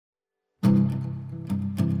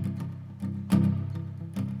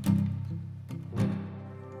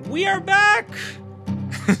We are back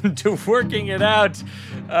to Working It Out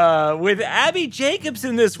with Abbi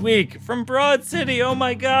Jacobson this week from Broad City. Oh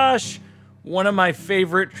my gosh. One of my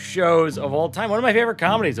favorite shows of all time. One of my favorite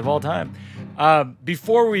comedies of all time.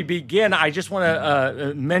 Before we begin, I just want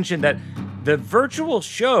to mention that the virtual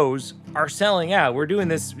shows are selling out. We're doing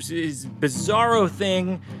this bizarro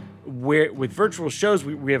thing where with virtual shows,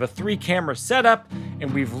 we have a 3-camera setup,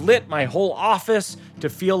 and we've lit my whole office to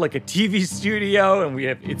feel like a TV studio, and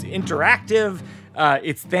it's interactive.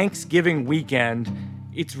 It's Thanksgiving weekend.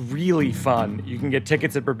 It's really fun. You can get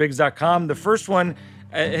tickets at birbigs.com. The first one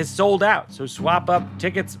has sold out, so swap up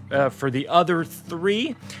tickets for the other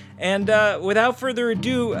 3. And without further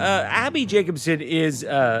ado, Abbi Jacobson is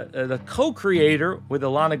the co-creator with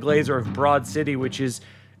Ilana Glazer of Broad City, which is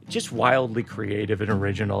just wildly creative and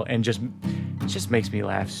original, and just makes me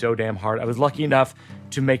laugh so damn hard. I was lucky enough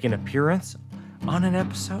to make an appearance on an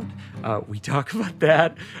episode. We talk about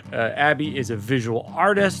that. Abbi is a visual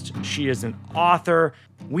artist. She is an author.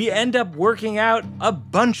 We end up working out a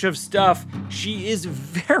bunch of stuff. She is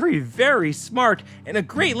very, very smart and a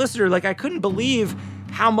great listener. Like, I couldn't believe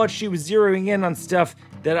how much she was zeroing in on stuff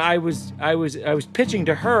that I was pitching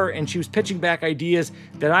to her, and she was pitching back ideas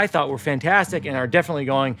that I thought were fantastic and are definitely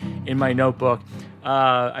going in my notebook.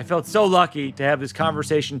 I felt so lucky to have this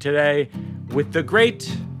conversation today with the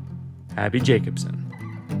great Abbi Jacobson.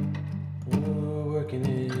 Working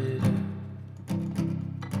it.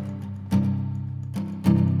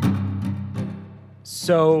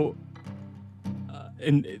 So,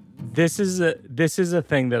 and this is a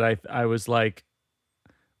thing that I was like,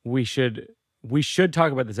 we should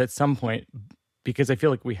talk about this at some point, because I feel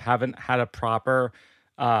like we haven't had a proper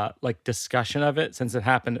discussion of it since it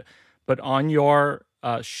happened. But on your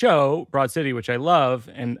show, Broad City, which I love,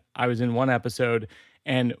 and I was in one episode,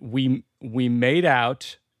 and we made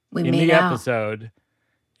out in the episode,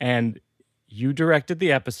 and you directed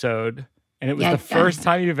the episode, and it was the first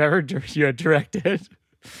time you had directed.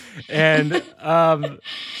 And that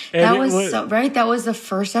was the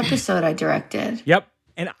first episode I directed. Yep.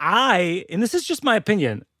 And this is just my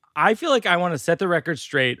opinion, I feel like I want to set the record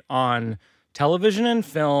straight on television and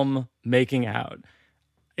film making out.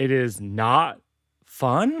 It is not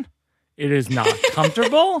fun. It is not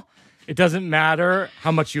comfortable. It doesn't matter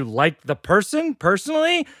how much you like the person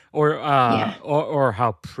personally, or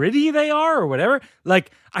how pretty they are or whatever.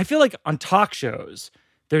 Like, I feel like on talk shows,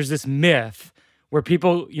 there's this myth where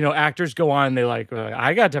people, actors go on and they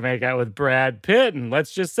I got to make out with Brad Pitt, and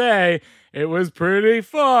let's just say it was pretty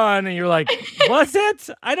fun. And you're like, was it?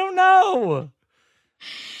 I don't know.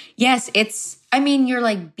 Yes,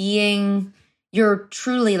 you're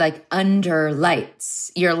truly under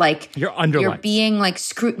lights. You're under you're lights. Being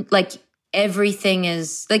everything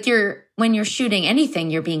is when you're shooting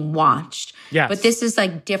anything, you're being watched. Yes. But this is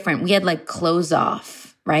different. We had clothes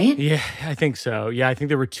off, right? Yeah, I think so. Yeah, I think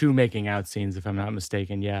there were 2 making out scenes, if I'm not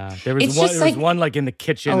mistaken. Yeah. There was one in the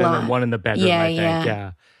kitchen and then one in the bedroom, I think.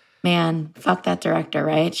 Yeah. Man, fuck that director,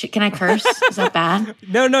 right? Can I curse? Is that bad?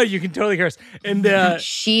 No, you can totally curse. And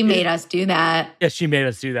she made us do that. Yeah, she made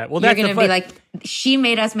us do that. Well, you're gonna be she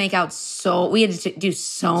made us make out we had to do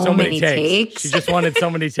so many takes. She just wanted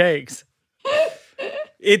so many takes.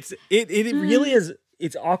 It really is.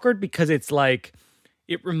 It's awkward because it's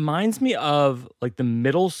it reminds me of the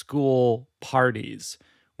middle school parties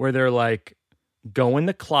where they're go in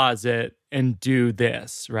the closet and do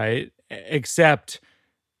this, right? Except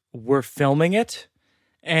we're filming it,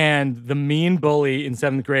 and the mean bully in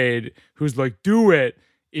 7th grade who's do it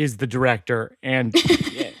is the director and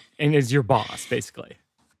is your boss, basically.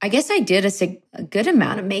 I guess I did a good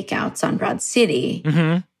amount of makeouts on Broad City.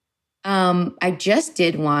 Mm-hmm. I just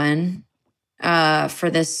did one for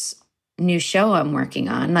this new show I'm working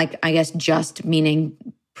on. I guess just meaning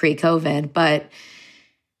pre-COVID, but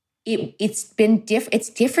it's been it's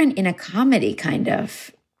different in a comedy kind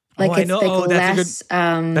of. I know. That's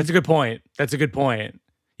a good point. That's a good point.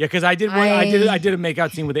 Yeah, because I did a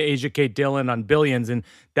makeout scene with Asia Kate Dillon on Billions, and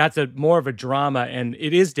that's more of a drama, and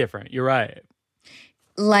it is different. You're right.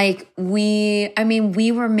 We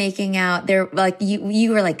were making out there.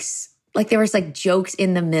 You were there was jokes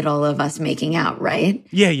in the middle of us making out, right?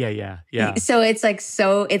 Yeah. So it's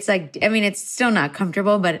still not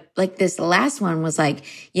comfortable, but this last one was I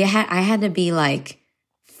had to be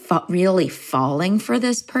really falling for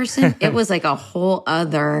this person. It was a whole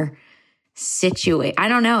other situation. I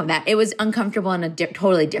don't know, that it was uncomfortable in a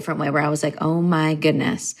totally different way where I was oh my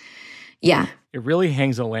goodness. Yeah. It really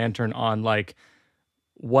hangs a lantern on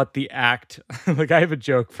what the act, I have a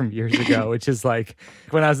joke from years ago, which is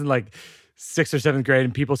when I was in 6th or 7th grade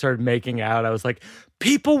and people started making out, I was like,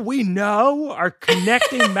 people we know are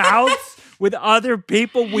connecting mouths with other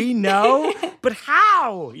people we know? But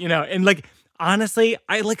how? You know, and like, honestly,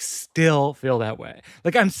 I like still feel that way.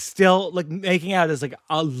 Like I'm still like making out is like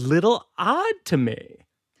a little odd to me.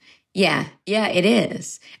 Yeah, it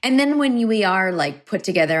is. And then when we are like put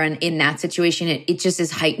together and in that situation, it just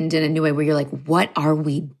is heightened in a new way where you're like, what are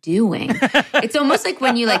we doing? It's almost like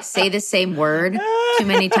when you like say the same word too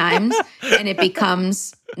many times and it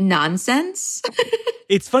becomes nonsense.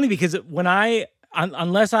 It's funny because when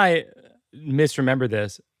unless I misremember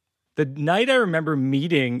this, the night I remember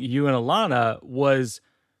meeting you and Alana was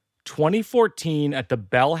 2014 at the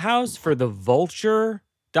Bell House for the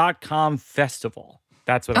Vulture.com festival.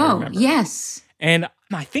 That's what I remember. Oh, yes. And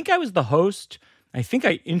I think I was the host. I think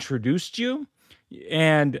I introduced you.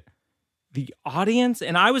 And the audience,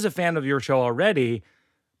 and I was a fan of your show already,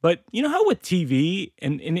 but you know how with TV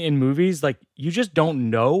and in movies, like you just don't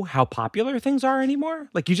know how popular things are anymore?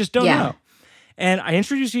 Like you just don't know. And I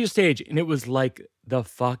introduced you to stage, and it was like the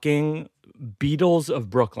fucking Beatles of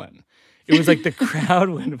Brooklyn. It was like the crowd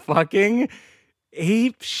went fucking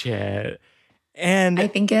ape shit. And I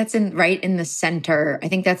think that's right in the center. I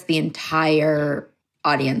think that's the entire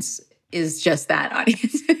audience is just that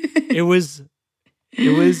audience. it was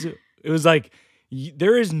like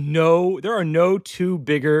there are no two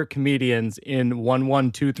bigger comedians in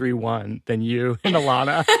 11231 than you and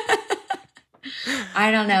Alana. I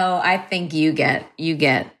don't know. I think you get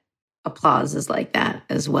applauses like that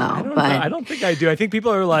as well. I don't think I do. I think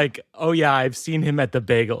people are like, oh yeah, I've seen him at the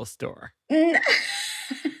bagel store.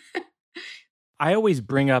 I always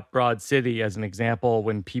bring up Broad City as an example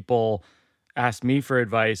when people ask me for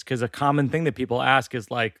advice, because a common thing that people ask is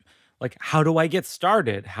like, how do I get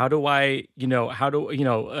started? How do I,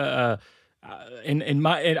 a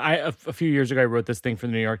few years ago, I wrote this thing for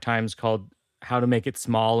the New York Times called How to Make It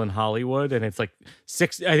Small in Hollywood. And it's like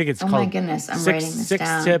oh my goodness, I'm writing this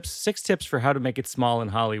down. 6 tips for how to make it small in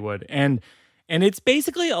Hollywood. And it's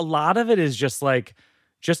basically a lot of it is just like,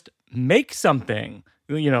 just make something.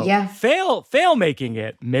 Fail making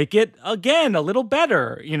it, make it again a little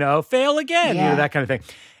better, fail again, that kind of thing.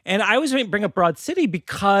 And I always bring up Broad City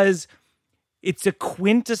because it's a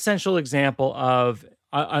quintessential example of,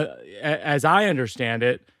 as I understand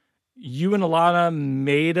it, you and Alana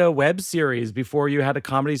made a web series before you had a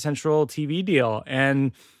Comedy Central TV deal,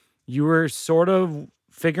 and you were sort of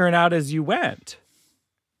figuring out as you went.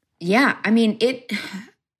 Yeah, I mean,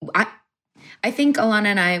 I think Alana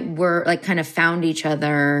and I were like kind of found each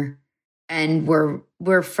other, and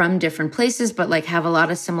we're from different places, but like have a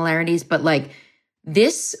lot of similarities. But like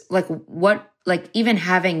this, like what, like even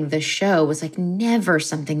having the show was like never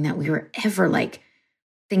something that we were ever like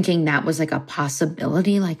thinking that was like a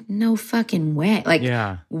possibility. Like no fucking way.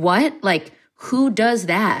 Like what? Like who does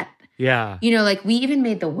that? Yeah. Like we even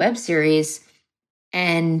made the web series,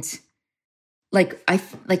 and like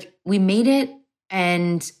we made it,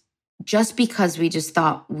 and just because we just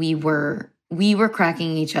thought we were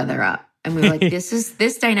cracking each other up. And we were like,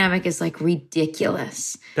 this dynamic is like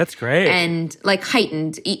ridiculous. That's great. And like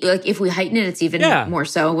heightened. Like if we heighten it, it's even more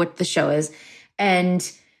so what the show is.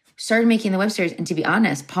 And started making the web series. And to be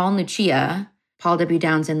honest, Paul W.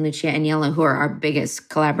 Downs and Lucia Aniello, who are our biggest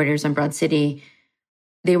collaborators on Broad City,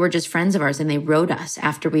 they were just friends of ours. And they wrote us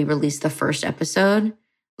after we released the first episode,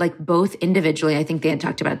 like both individually. I think they had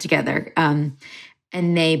talked about it together.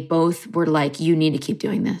 And they both were like, you need to keep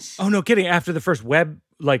doing this. Oh, no kidding. After the first web,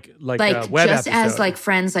 web just episode. As like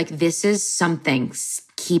friends, like this is something,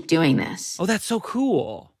 keep doing this. Oh, that's so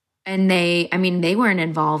cool. And they weren't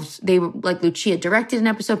involved. They were like, Lucia directed an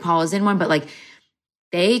episode, Paul was in one, but like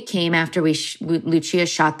they came after Lucia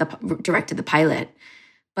directed the pilot.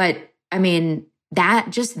 But I mean,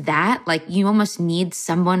 that like you almost need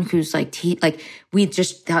someone who's like we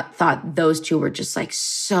just thought those two were just like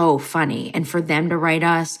so funny, and for them to write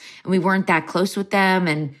us, and we weren't that close with them,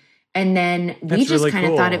 and then we just kind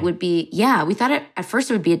of thought it would be we thought at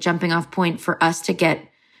first it would be a jumping off point for us to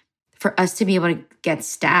be able to get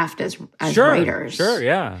staffed as writers. Sure,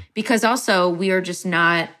 yeah. Because also we are just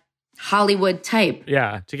not Hollywood type.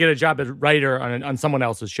 Yeah, to get a job as a writer on someone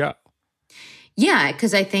else's show. Yeah,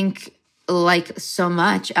 because I think like so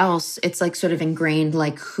much else, it's like sort of ingrained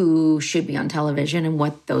like who should be on television and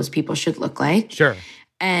what those people should look like. Sure.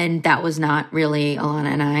 And that was not really Alana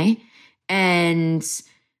and I. And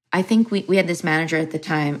I think we had this manager at the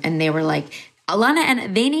time, and they were like, Alana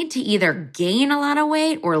and they need to either gain a lot of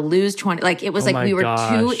weight or lose 20. Like it was like we were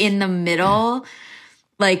too in the middle.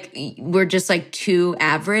 Like we're just like too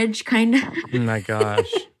average kind of. Oh my gosh.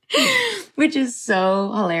 Which is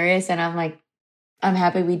so hilarious. And I'm like, I'm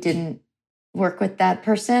happy we didn't work with that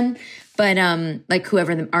person, but like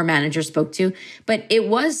whoever our manager spoke to. But it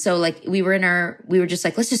was so like we were just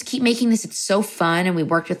like, let's just keep making this. It's so fun. And we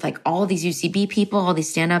worked with like all these UCB people, all these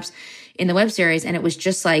stand-ups in the web series. And it was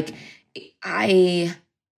just like, I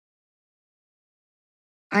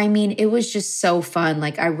mean, it was just so fun.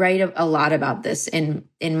 Like I write a lot about this in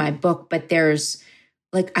my book, but there's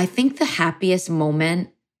like, I think the happiest moment,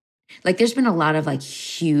 like there's been a lot of like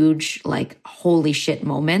huge, like holy shit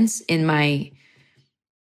moments in my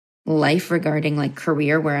life regarding like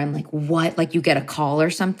career where I'm like, what? Like you get a call or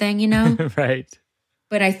something, you know? Right.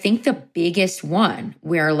 But I think the biggest one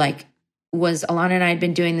where like was Alana and I had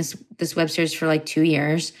been doing this web series for like 2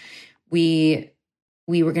 years. We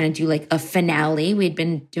were going to do like a finale. We had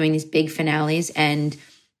been doing these big finales and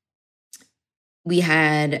we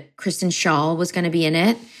had Kristen Shaw was going to be in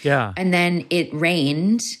it. Yeah. And then it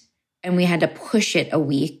rained and we had to push it a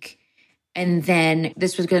week. And then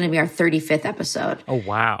this was going to be our 35th episode. Oh,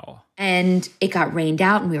 wow. And it got rained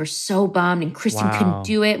out and we were so bummed and Kristen Wow. couldn't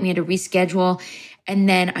do it. We had to reschedule. And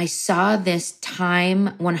then I saw this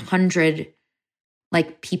Time 100,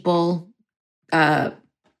 like people, I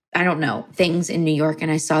don't know, things in New York. And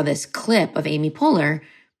I saw this clip of Amy Poehler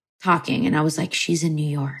talking. And I was like, she's in New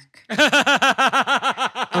York.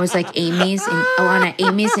 I was like, Alana,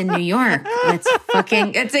 Amy's in New York. That's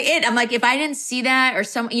it. I'm like, if I didn't see that or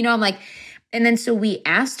I'm like, and then so we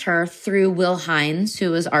asked her through Will Hines,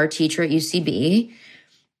 who was our teacher at UCB.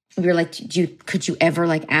 We were like, could you ever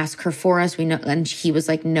like ask her for us? We know, and he was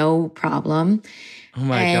like, no problem. Oh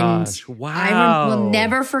my gosh. Wow. I will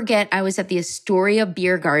never forget. I was at the Astoria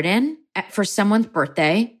Beer Garden for someone's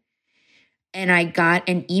birthday. And I got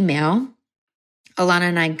an email. Alana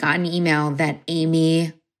and I got an email that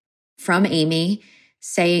from Amy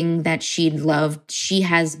saying that she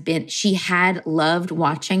had loved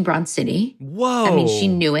watching Broad City. Whoa. I mean, she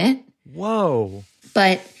knew it. Whoa.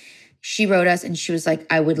 But she wrote us and she was like,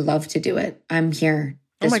 I would love to do it. I'm here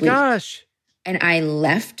this week. Gosh. And I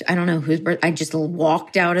left, I don't know whose birthday, I just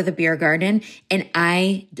walked out of the beer garden and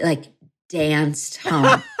I like danced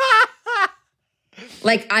home.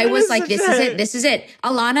 Like I was like, this is it.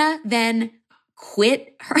 Alana then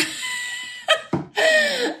quit her.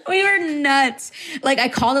 We were nuts. Like I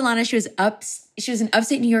called Alana. She was in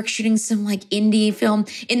upstate New York shooting some like indie film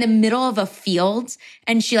in the middle of a field.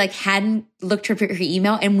 And she like hadn't looked her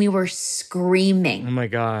email and we were screaming. Oh my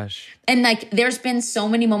gosh. And like, there's been so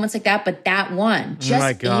many moments like that, but that one,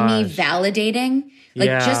 just Amy validating, like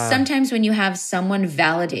just sometimes when you have someone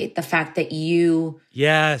validate the fact that you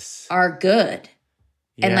are good.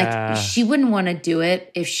 And like, she wouldn't want to do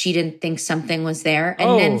it if she didn't think something was there.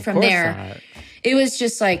 And then from there, it was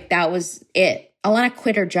just like, that was it. Alana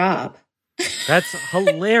quit her job. That's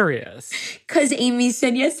hilarious. Because Amy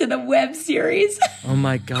said yes to the web series. Oh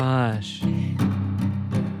my gosh.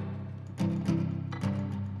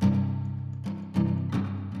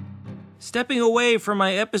 Stepping away from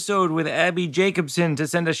my episode with Abby Jacobson to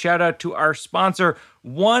send a shout out to our sponsor,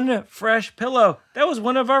 One Fresh Pillow. That was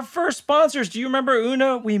one of our first sponsors. Do you remember,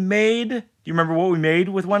 Una? Do you remember what we made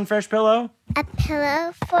with One Fresh Pillow? A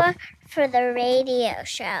pillow for the radio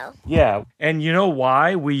show. Yeah. And you know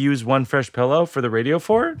why we use One Fresh Pillow for the radio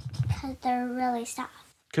for it? Because they're really soft.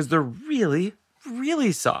 Because they're really,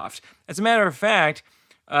 really soft. As a matter of fact,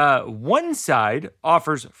 one side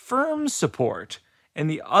offers firm support and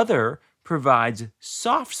the other provides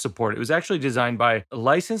soft support. It was actually designed by a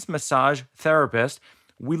licensed massage therapist.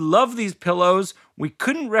 We love these pillows. We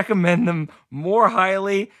couldn't recommend them more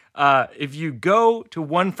highly. If you go to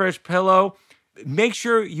One Fresh Pillow, make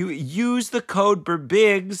sure you use the code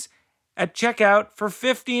BIGS at checkout for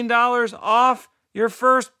 $15 off your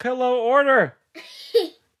first pillow order.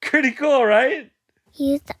 Pretty cool, right?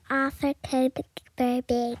 Use the offer code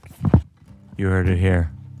BIGS. You heard it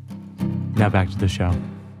here. Now back to the show.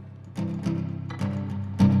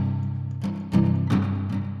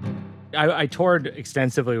 I toured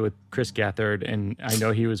extensively with Chris Gethard, and I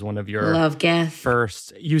know he was one of your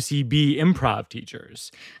first UCB improv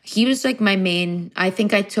teachers. He was like my main, I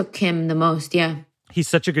think I took him the most, yeah. He's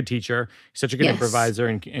such a good teacher, such a good improviser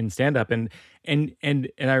and stand-up. And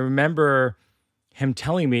I remember him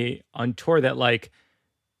telling me on tour that like,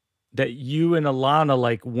 that you and Alana,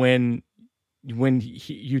 like when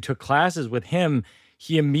you took classes with him,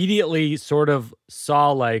 he immediately sort of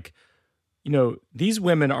saw like, you know, these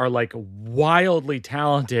women are like wildly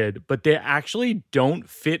talented, but they actually don't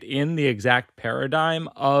fit in the exact paradigm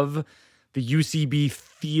of the UCB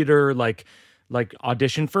theater, like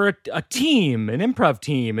audition for a team, an improv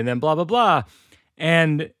team, and then blah, blah, blah.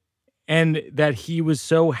 And that he was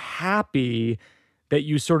so happy that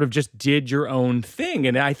you sort of just did your own thing.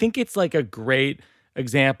 And I think it's like a great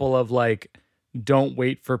example of like, don't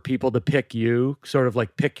wait for people to pick you, sort of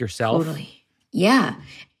like pick yourself. Totally. Yeah.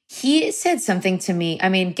 He said something to me. I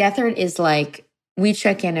mean, Gethard is like, we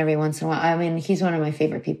check in every once in a while. I mean, he's one of my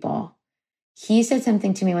favorite people. He said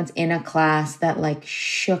something to me once in a class that like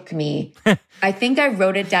shook me. I think I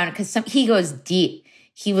wrote it down because he goes deep.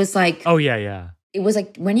 He was like, oh, yeah. It was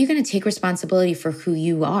like, when are you going to take responsibility for who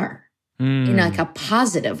you are in like a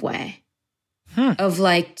positive way? Of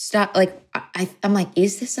like, stop, like, I'm like,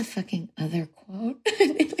 is this a fucking other quote?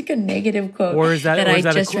 Like a negative quote. Or is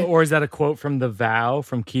that a quote from The Vow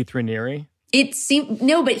from Keith Raniere? It seemed,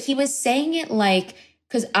 no, but he was saying it like,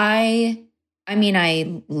 because I mean,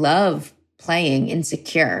 I love playing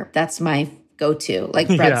Insecure. That's my go-to. Like,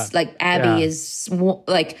 Brett's, like, Abby is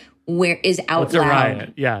like, where is out What's loud. A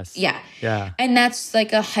riot? Yes. Yeah. And that's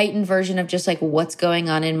like a heightened version of just like what's going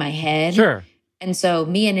on in my head. Sure. And so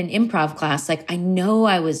me in an improv class, like I know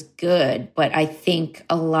I was good, but I think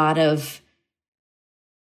I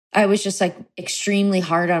was just like extremely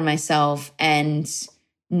hard on myself and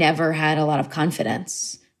never had a lot of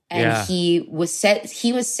confidence. And he was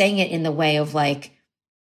saying it in the way of like,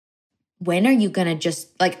 when are you going to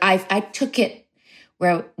just like, I took it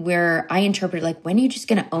where I interpreted like, when are you just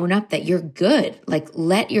going to own up that you're good? Like,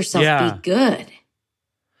 let yourself be good.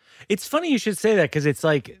 It's funny you should say that because it's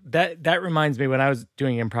like that reminds me when I was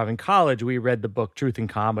doing improv in college, we read the book Truth in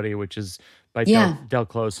Comedy, which is by Del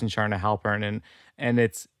Close and Sharna Halpern.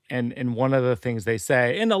 And one of the things they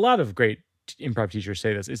say, and a lot of great improv teachers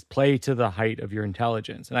say this, is play to the height of your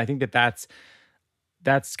intelligence. And I think that's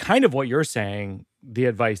kind of what you're saying, the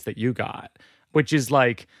advice that you got, which is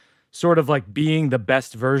like sort of like being the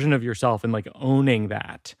best version of yourself and like owning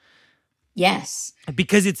that. Yes.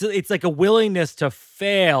 Because it's like a willingness to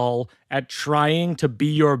fail at trying to be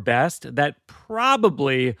your best that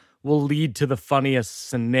probably will lead to the funniest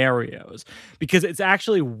scenarios. Because it's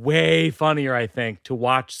actually way funnier, I think, to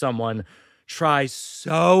watch someone try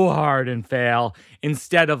so hard and fail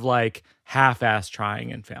instead of like half-ass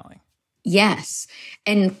trying and failing. Yes.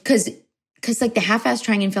 And because like the half-ass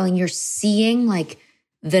trying and failing, you're seeing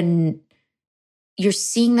the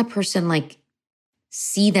person like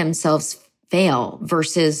see themselves fail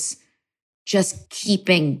versus just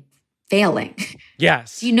keeping failing.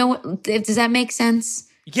 Yes. You know, does that make sense?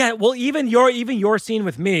 Yeah, well, even your scene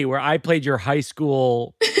with me where I played your high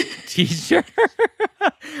school teacher.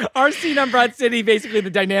 Our scene on Broad City, basically the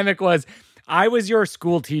dynamic was I was your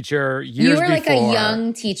school teacher years before. You were like a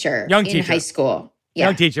young teacher in high school. Yeah.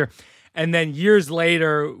 Young teacher. And then years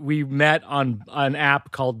later, we met on an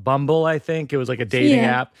app called Bumble, I think. It was like a dating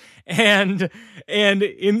app. And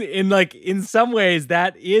in some ways,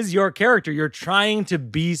 that is your character. You're trying to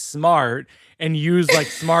be smart and use like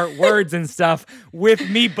smart words and stuff with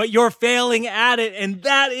me, but you're failing at it. And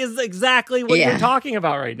that is exactly what you're talking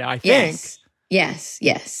about right now, I think. Yes.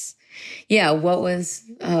 Yeah,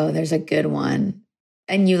 there's a good one.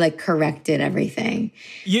 And you like corrected everything.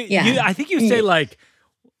 I think you say like,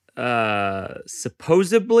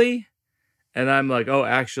 supposedly, and I'm like, oh,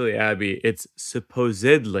 actually, Abby, it's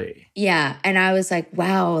supposedly. Yeah, and I was like,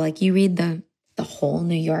 wow, like you read the whole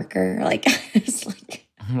New Yorker, like it's like,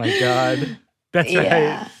 oh my god, that's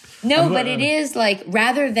right. No, but it is like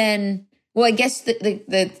rather than, well, I guess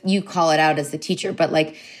the you call it out as the teacher, but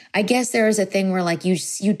like I guess there is a thing where like you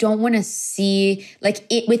don't want to see like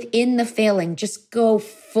it within the failing, just go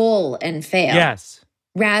full and fail. Yes,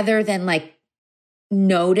 rather than like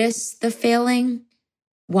notice the failing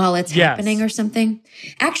while it's happening or something.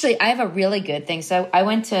 Actually, I have a really good thing. So I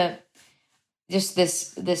went to just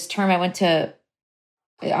this term. I'm going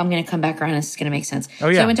to come back around. This is going to make sense. Oh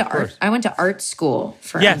yeah. So I went to art. I went to art school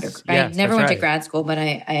for undergrad. I never went to grad school, but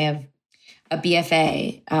I have a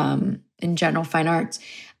BFA in general fine arts.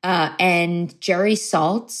 And Jerry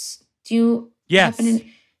Saltz. Do you happen to?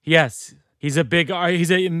 Yes, he's a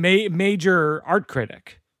major art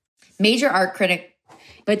critic. Major art critic.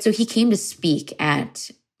 But so he came to speak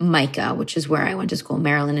at MICA, which is where I went to school,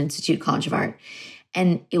 Maryland Institute College of Art.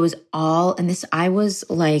 And it was I was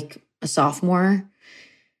like a sophomore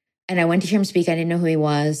and I went to hear him speak. I didn't know who he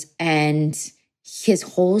was. And his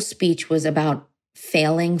whole speech was about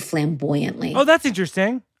failing flamboyantly. Oh, that's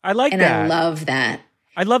interesting. I like that. And I love that.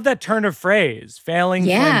 I love that turn of phrase, failing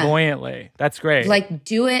flamboyantly. That's great. Like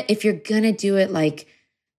do it, if you're going to do it, like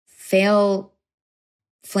fail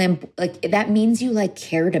like that means you like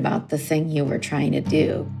cared about the thing you were trying to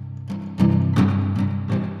do.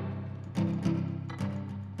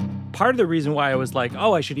 Part of the reason why I was like,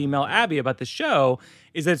 oh, I should email Abby about the show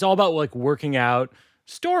is that it's all about like working out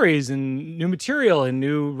stories and new material and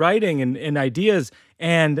new writing and ideas.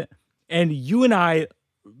 And you and I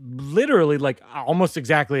literally like almost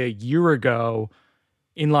exactly a year ago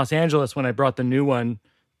in Los Angeles when I brought the new one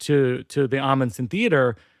to the Amundsen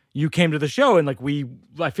Theater, you came to the show and like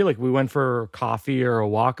I feel like we went for coffee or a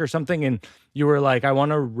walk or something, and you were like, I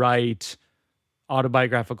want to write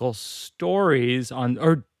autobiographical stories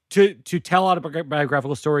or to tell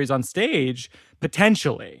autobiographical stories on stage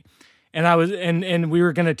potentially. And I was and we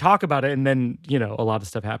were going to talk about it, and then a lot of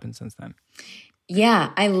stuff happened since then.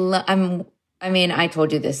 Yeah, I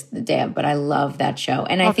told you this the day of, but I love that show.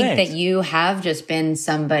 And I think that you have just been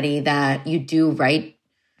somebody that you do write.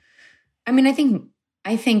 I mean,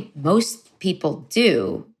 I think most people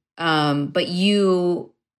do, but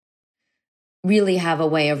you really have a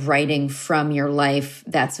way of writing from your life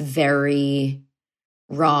that's very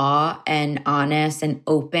raw and honest and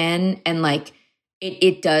open. And like,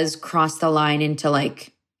 it does cross the line into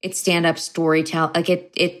like, it's stand-up storytelling.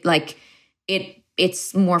 Like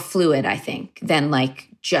it's more fluid, I think, than like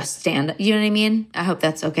just stand up. You know what I mean? I hope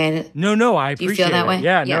that's okay. No, I appreciate it. Do you feel that way?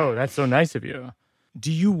 Yeah, no, that's so nice of you.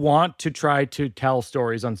 Do you want to try to tell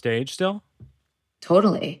stories on stage still?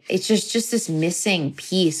 Totally. It's just this missing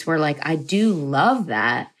piece where like, I do love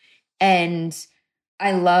that. And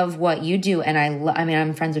I love what you do. And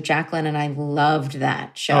I'm friends with Jacqueline, and I loved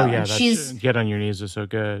that show. Oh, yeah. She's Get on Your Knees is so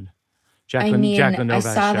good. Jacqueline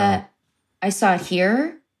Novak's show. I saw it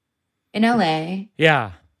here in LA.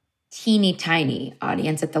 Yeah. Teeny tiny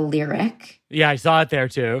audience at the Lyric. Yeah, I saw it there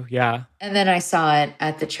too. Yeah. And then I saw it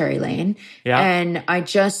at the Cherry Lane. Yeah. And I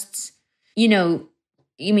just,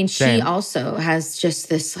 she also has just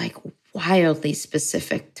this like wildly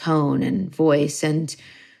specific tone and voice. And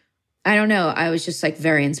I don't know, I was just like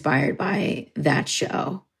very inspired by that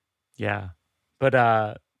show. Yeah.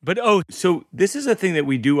 So this is a thing that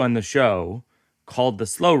we do on the show called the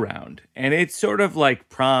Slow Round. And it's sort of like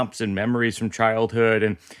prompts and memories from childhood.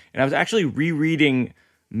 And I was actually rereading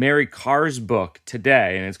Mary Karr's book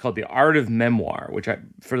today, and it's called The Art of Memoir, which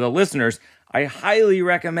for the listeners, I highly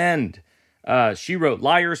recommend. She wrote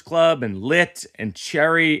Liars Club and Lit and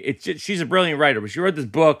Cherry. She's a brilliant writer, but she wrote this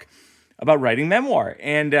book about writing memoir.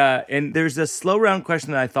 And there's a Slow Round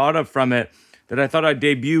question that I thought of from it that I thought I'd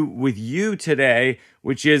debut with you today,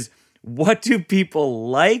 which is, what do people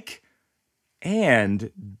like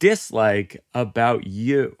and dislike about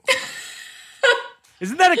you?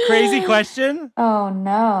 Isn't that a crazy question? Oh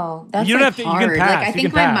no, that's you don't have to. Hard. You can pass. Like I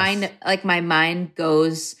think my mind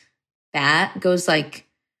goes like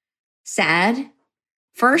sad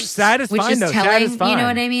first. Sad is fine though. Sad is fine. You know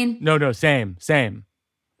what I mean? No, same.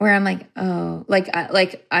 Where I'm like, oh, like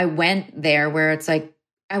I went there where it's like,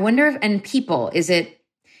 I wonder if, and people, is it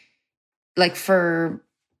like for.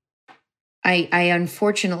 I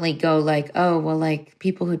unfortunately go like, oh, well, like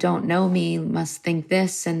people who don't know me must think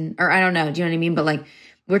this or I don't know. Do you know what I mean? But like,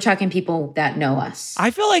 we're talking people that know us. I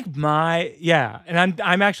feel like and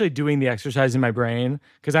I'm actually doing the exercise in my brain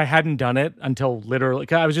because I hadn't done it until literally,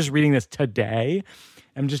 cause I was just reading this today.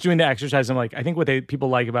 I'm just doing the exercise. I'm like, I think what people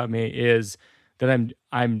like about me is that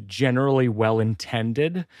I'm generally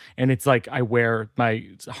well-intended, and it's like I wear my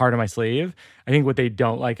heart on my sleeve. I think what they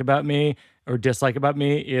don't like about me or dislike about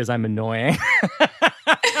me is I'm annoying.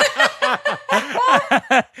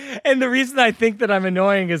 And the reason I think that I'm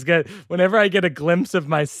annoying is that whenever I get a glimpse of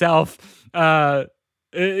myself, not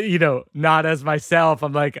as myself,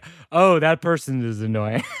 I'm like, oh, that person is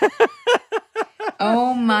annoying.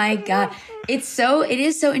 Oh my God. It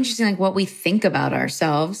is so interesting, like what we think about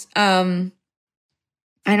ourselves. I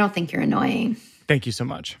don't think you're annoying. Thank you so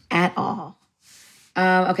much. At all.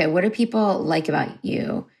 Okay, what do people like about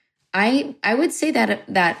you? I would say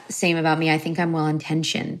that same about me. I think I'm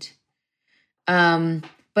well-intentioned.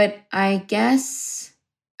 But I guess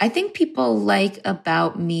I think people like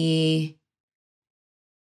about me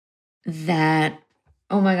that,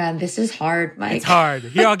 oh my God, this is hard, Mike. It's hard.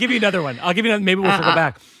 Here, I'll give you another one. Maybe we'll circle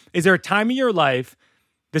back. Is there a time in your life,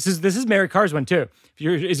 this is Mary Karr's one too.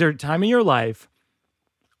 Is there a time in your life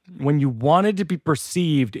when you wanted to be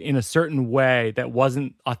perceived in a certain way that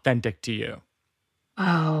wasn't authentic to you?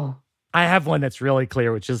 Oh. I have one that's really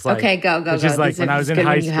clear, which is like, okay, go. Which is like when I was in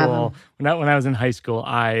high school. When I was in high school,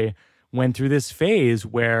 I went through this phase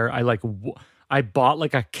where I bought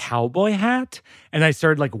like a cowboy hat and I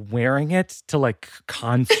started like wearing it to like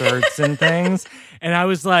concerts and things. And I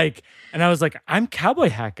was like, I'm cowboy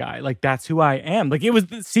hat guy. Like that's who I am. Like it was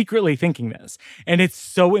secretly thinking this, and it's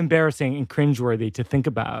so embarrassing and cringeworthy to think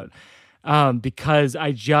about, because I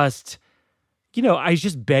was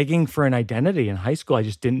just begging for an identity in high school. I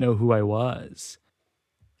just didn't know who I was.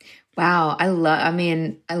 Wow. I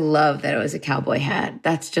love that it was a cowboy hat.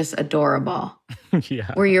 That's just adorable.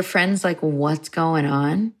 Yeah. Were your friends like, what's going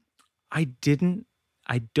on? I didn't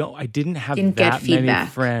have Didn't get that many feedback.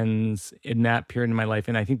 friends in that period in my life.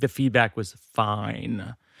 And I think the feedback was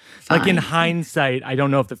fine. Like in Fine. hindsight, I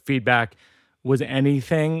don't know if the feedback was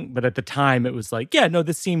anything, but at the time it was like, yeah, no,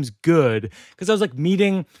 this seems good. Because I was like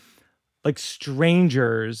meeting like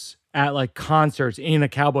strangers at like concerts in a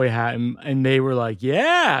cowboy hat, and they were like,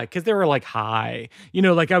 yeah, because they were like high. You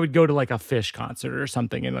know, like I would go to like a Fish concert or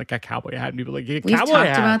something in like a cowboy hat, and people were like, yeah, We've cowboy talked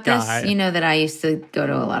hat about this. guy. You know that I used to go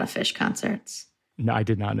to a lot of Fish concerts. No, I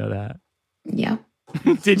did not know that. Yep.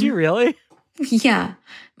 Did you really? Yeah.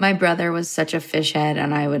 My brother was such a Fish head,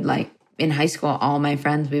 and I would like, in high school, all my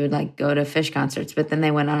friends, we would like go to Fish concerts, but then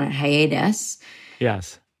they went on a hiatus.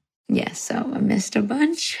 Yes. Yes, so I missed a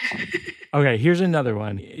bunch. Okay, here's another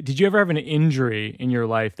one. Did you ever have an injury in your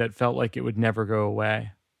life that felt like it would never go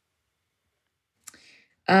away?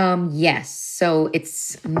 Yes. So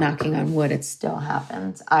I'm knocking on wood, it still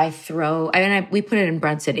happens. We put it in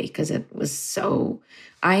Broad City because it was so,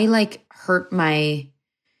 I like hurt I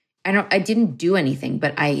didn't do anything,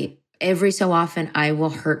 but every so often I will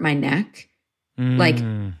hurt my neck, like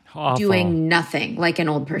Awful. doing nothing, like an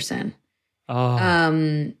old person.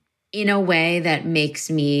 Oh. In a way that makes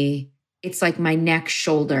it's like my neck,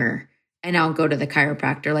 shoulder, and I'll go to the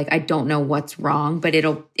chiropractor. Like I don't know what's wrong, but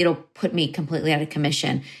it'll put me completely out of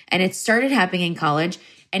commission. And it started happening in college,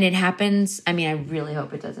 and it happens. I mean, I really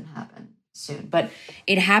hope it doesn't happen soon, but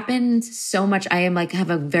it happened so much. I am like have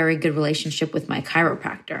a very good relationship with my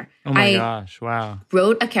chiropractor. Oh my gosh! Wow.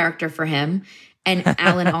 Wrote a character for him, and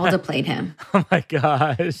Alan Alda played him. Oh my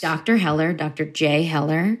gosh. Dr. Heller, Dr. J.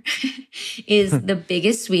 Heller, is the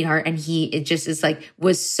biggest sweetheart. And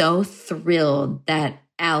was so thrilled that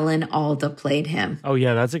Alan Alda played him. Oh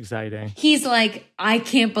yeah, that's exciting. He's like, I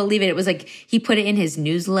can't believe it. It was like, he put it in his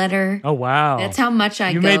newsletter. Oh wow. That's how much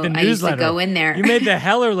You made the newsletter. I used to go in there. You made the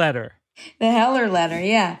Heller letter. The Heller letter,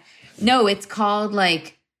 yeah. No, it's called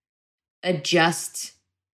like he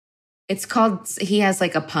has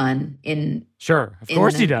like a pun in. Sure, of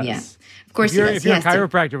course he does. Yeah, of course he does. If you're a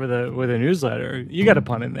chiropractor with a newsletter, you got a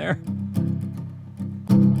pun in there.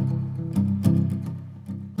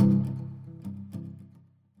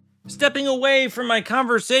 Stepping away from my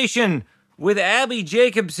conversation with Abby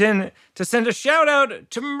Jacobson to send a shout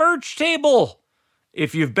out to Merch Table.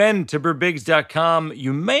 If you've been to Burbigs.com,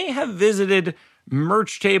 you may have visited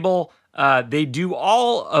Merch Table. They do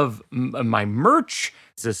all of my merch.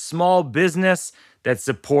 It's a small business that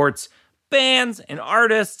supports bands and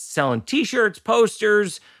artists selling t-shirts,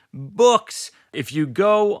 posters, books. If you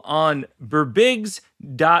go on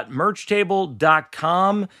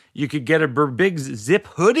burbigs.merchtable.com, you could get a Burbigs zip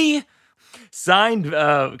hoodie, signed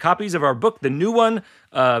copies of our book, the new one,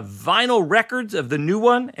 vinyl records of the new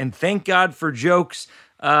one, and Thank God for Jokes.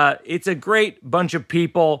 It's a great bunch of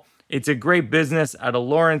people. It's a great business out of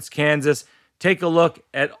Lawrence, Kansas. Take a look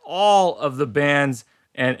at all of the bands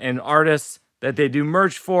and artists that they do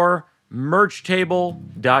merch for,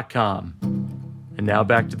 merchtable.com. And now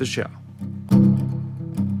back to the show.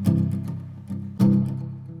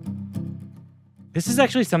 This is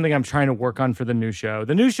actually something I'm trying to work on for the new show.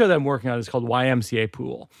 The new show that I'm working on is called YMCA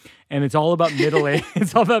Pool. And it's all about middle age.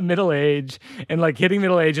 It's all about middle age and like hitting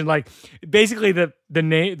middle age. And like basically the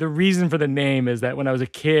reason for the name is that when I was a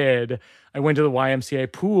kid, I went to the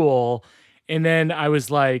YMCA pool, and then I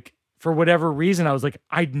was like, for whatever reason, I was like,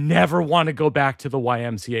 I'd never want to go back to the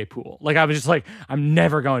YMCA pool. Like I was just like, I'm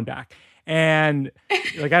never going back. And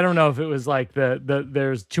like, I don't know if it was like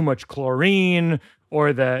there's too much chlorine,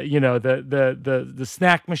 or the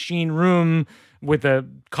snack machine room with a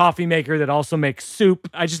coffee maker that also makes soup.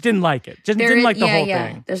 I just didn't like it. Didn't like the whole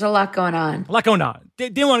thing. There's a lot going on.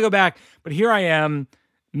 Didn't want to go back, but here I am.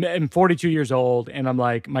 I'm 42 years old, and I'm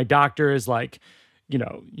like, my doctor is like,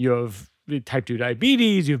 you have type 2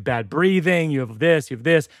 diabetes, you have bad breathing, you have this,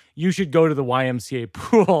 you should go to the YMCA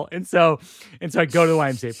pool. And so I go to the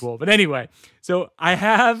YMCA pool. But anyway,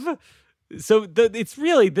 it's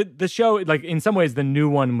really the show, like in some ways the new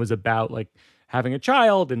one was about like having a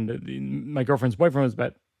child, and my girlfriend's boyfriend was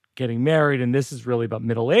about getting married. And this is really about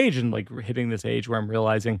middle age and like hitting this age where I'm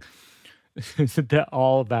realizing that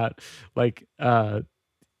all about like, sort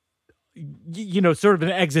of an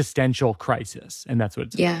existential crisis. And that's what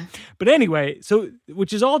it's about. But anyway,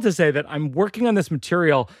 which is all to say that I'm working on this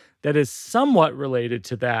material that is somewhat related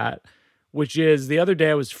to that, which is the other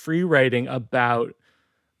day I was free writing about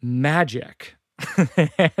magic.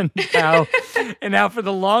 and now for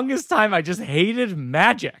the longest time, I just hated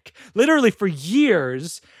magic. Literally for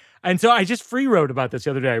years, And so I just free wrote about this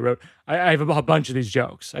the other day. I have a bunch of these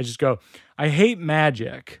jokes. I just go, I hate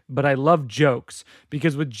magic, but I love jokes,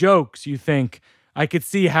 because with jokes, you think, I could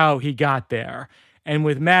see how he got there. And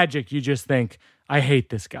with magic, you just think, I hate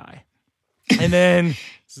this guy. And then,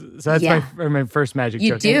 so that's my first magic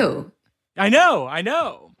joke. You do. I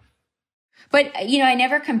know. But, I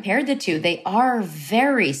never compared the two. They are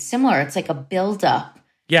very similar. It's like a buildup.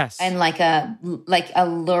 Yes. And like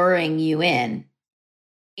luring you in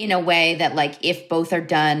a way that, like, if both are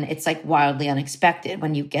done, it's like wildly unexpected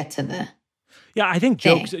when you get to the Yeah, I think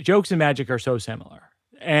jokes and magic are so similar.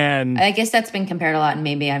 And I guess that's been compared a lot, and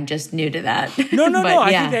maybe I'm just new to that. No,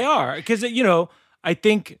 I think they are. Because, I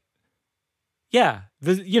think, the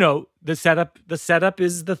setup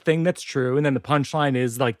is the thing that's true, and then the punchline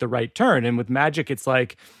is like the right turn. And with magic, it's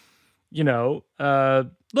like,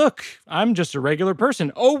 look, I'm just a regular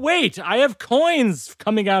person. Oh, wait, I have coins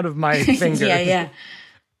coming out of my finger. Yeah.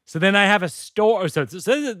 So then I have a story. So this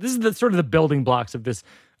is the sort of the building blocks of this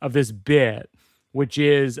bit, which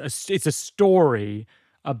is it's a story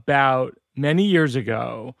about many years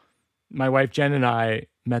ago. My wife Jen and I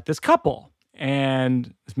met this couple,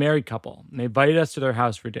 and this married couple, and they invited us to their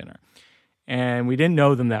house for dinner. And we didn't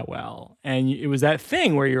know them that well. And it was that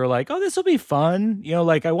thing where you're like, oh, this will be fun.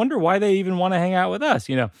 Like, I wonder why they even want to hang out with us,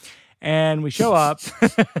 And we show up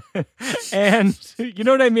and you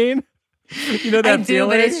know what I mean? That I do, feeling?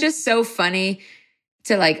 But it's just so funny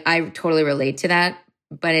to, like, I totally relate to that.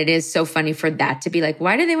 But it is so funny for that to be like,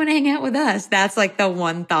 why do they want to hang out with us? That's like the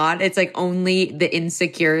one thought. It's like only the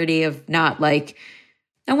insecurity of not like,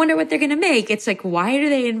 I wonder what they're going to make. It's like, why do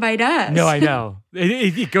they invite us? No, I know.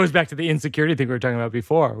 It goes back to the insecurity thing we were talking about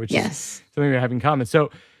before, which is something we have in common. So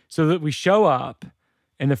that we show up,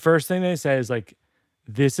 and the first thing they say is like,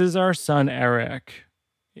 this is our son, Eric,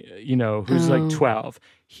 who's like 12.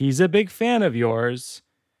 He's a big fan of yours,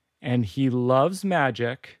 and he loves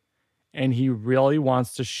magic, and he really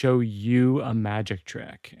wants to show you a magic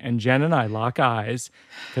trick. And Jen and I lock eyes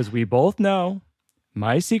because we both know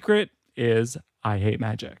my secret is I hate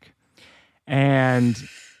magic. And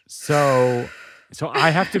so I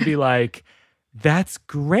have to be like, that's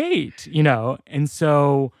great, And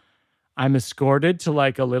so I'm escorted to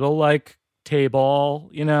like a little like table,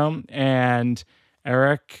 and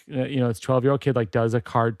Eric, this 12-year-old kid like does a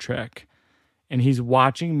card trick, and he's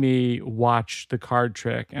watching me watch the card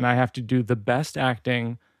trick, and I have to do the best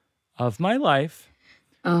acting of my life.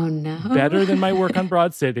 Oh no. Better than my work on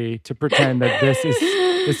Broad City to pretend that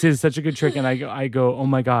this is such a good trick. And I go, oh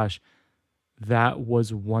my gosh, that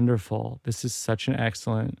was wonderful. This is such an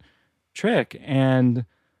excellent trick. And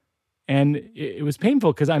it was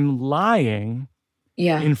painful because I'm lying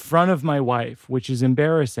in front of my wife, which is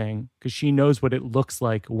embarrassing because she knows what it looks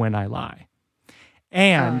like when I lie.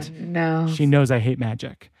 And she knows I hate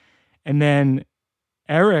magic. And then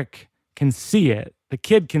Eric can see it. The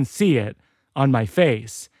kid can see it on my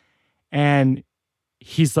face. And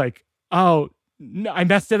he's like, oh, no, I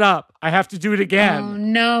messed it up. I have to do it again. Oh,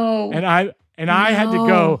 no. And I had to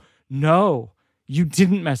go, no, you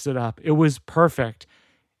didn't mess it up. It was perfect.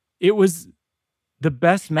 It was the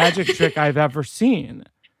best magic trick I've ever seen.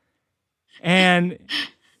 And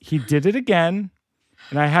he did it again.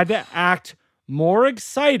 And I had to act more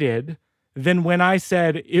excited than when I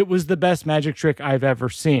said it was the best magic trick I've ever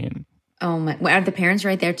seen. Oh my! Are the parents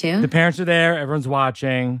right there too? The parents are there. Everyone's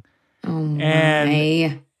watching. Oh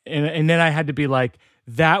my! And then I had to be like,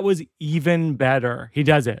 that was even better. He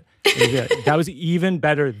does it. That was even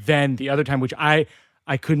better than the other time, which I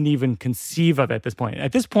couldn't even conceive of at this point.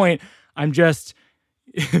 At this point, I'm just.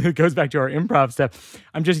 It goes back to our improv stuff.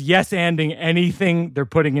 I'm just yes-anding anything they're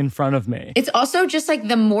putting in front of me. It's also just like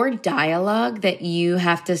the more dialogue that you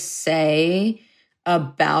have to say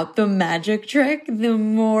about the magic trick, the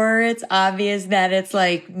more it's obvious that it's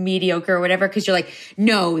like mediocre or whatever. Because you're like,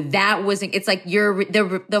 no, that wasn't. It's like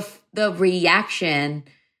the reaction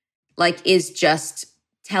like is just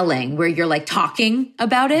telling, where you're like talking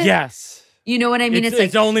about it. Yes. You know what I mean?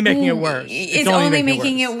 It's only making it worse. It's only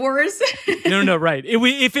making it worse. No, right.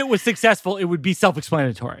 If it was successful, it would be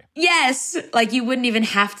self-explanatory. Yes. Like you wouldn't even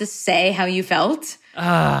have to say how you felt.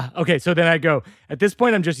 Okay. So then I go, at this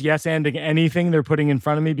point, I'm just yes-anding anything they're putting in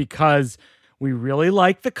front of me because we really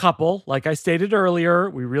like the couple. Like I stated earlier,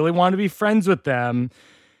 we really want to be friends with them.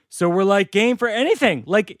 So we're like game for anything.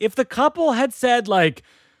 Like if the couple had said like,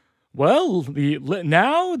 well,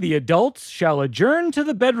 now the adults shall adjourn to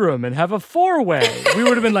the bedroom and have a four-way. We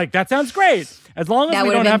would have been like, that sounds great. As long as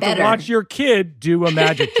we don't have to watch your kid do a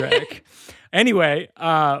magic trick. Anyway,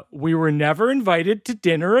 we were never invited to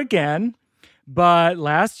dinner again. But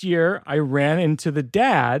last year, I ran into the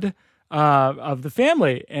dad of the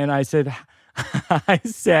family. And I said,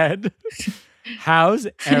 how's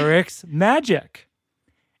Eric's magic?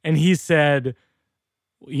 And he said,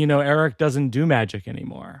 Eric doesn't do magic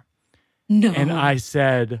anymore. No. And I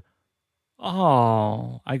said,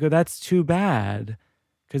 that's too bad.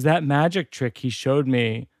 Because that magic trick he showed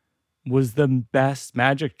me was the best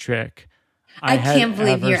magic trick I can't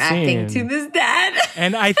believe you're seen. acting to this dad.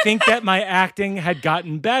 And I think that my acting had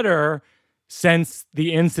gotten better since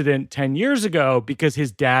the incident 10 years ago because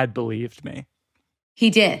his dad believed me. He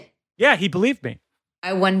did? Yeah, he believed me.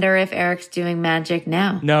 I wonder if Eric's doing magic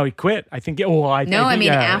now. No, he quit. I think,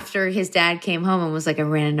 after his dad came home and was like, I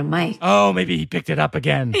ran into Mike. Oh, maybe he picked it up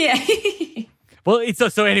again. Yeah. Well,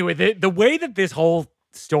 so anyway, the way that this whole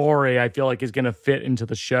story, I feel like, is going to fit into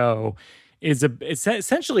the show is it's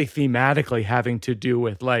essentially thematically having to do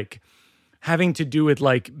with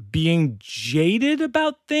being jaded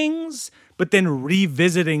about things, but then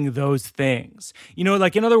revisiting those things. In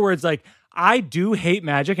other words, I do hate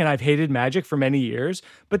magic and I've hated magic for many years,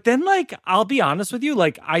 but then I'll be honest with you,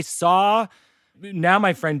 I saw now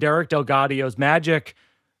my friend Derek Delgadio's magic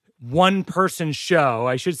one-person show.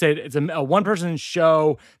 I should say it's a one-person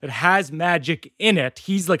show that has magic in it.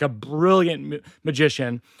 He's a brilliant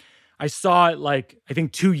magician. I saw it I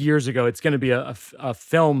think 2 years ago. It's going to be a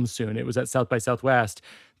film soon. It was at South by Southwest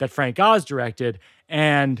that Frank Oz directed.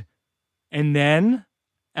 And then,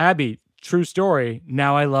 Abby, true story,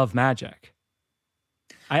 now I love magic.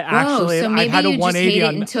 So maybe I've had you a 180 just hate it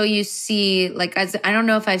on until you see, I don't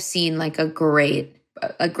know if I've seen a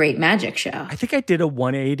great magic show. I think I did a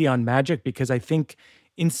 180 on magic because I think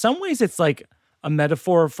in some ways it's a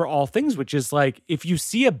metaphor for all things, which is if you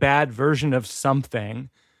see a bad version of something,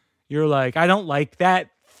 you're I don't like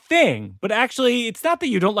that thing. But actually, it's not that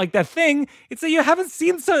you don't like that thing. It's that you haven't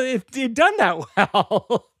seen it done that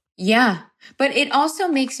well. Yeah. But it also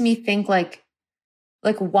makes me think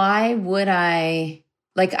why would I,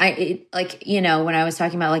 when I was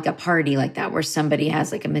talking about a party like that where somebody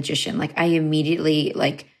has a magician, I immediately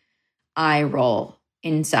eye roll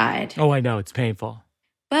inside. Oh, I know. It's painful.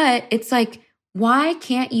 But it's why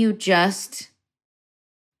can't you just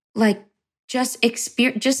just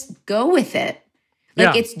go with it?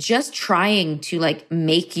 It's just trying to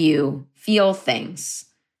make you feel things.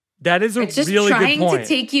 That is it's just really good point. Trying to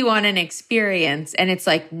take you on an experience. And it's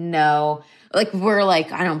no, we're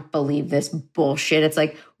I don't believe this bullshit. It's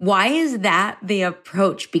why is that the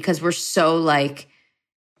approach? Because we're so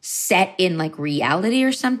set in reality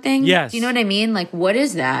or something. Yes. Do you know what I mean? What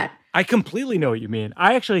is that? I completely know what you mean.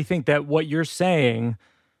 I actually think that what you're saying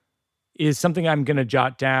is something I'm going to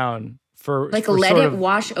jot down for let it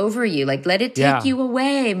wash over you. Let it take you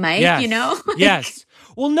away, Mike, yes. Yes.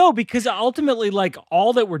 Well, no, because ultimately,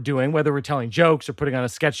 all that we're doing, whether we're telling jokes or putting on a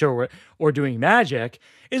sketch show or doing magic,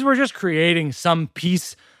 is we're just creating some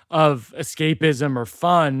piece of escapism or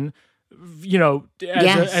fun,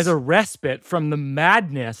 as a respite from the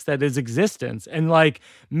madness that is existence. And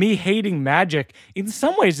me hating magic, in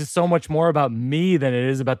some ways, is so much more about me than it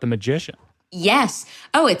is about the magician. Yes.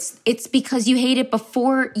 Oh, it's because you hate it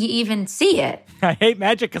before you even see it. I hate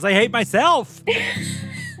magic because I hate myself.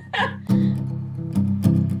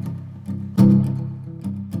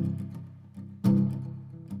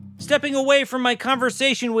 Stepping away from my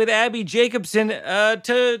conversation with Abby Jacobson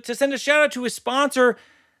to send a shout out to a sponsor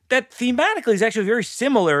that thematically is actually very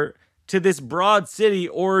similar to this Broad City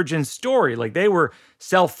origin story. They were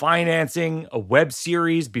self-financing a web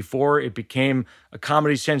series before it became a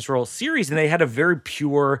Comedy Central series, and they had a very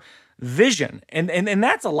pure vision. And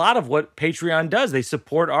that's a lot of what Patreon does. They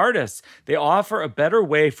support artists. They offer a better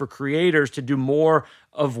way for creators to do more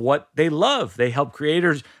of what they love. They help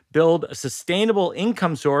creators build a sustainable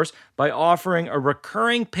income source by offering a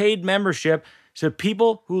recurring paid membership to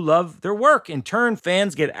people who love their work. In turn,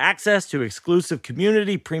 fans get access to exclusive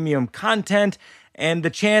community premium content and the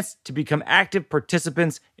chance to become active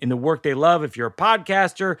participants in the work they love. If you're a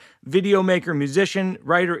podcaster, video maker, musician,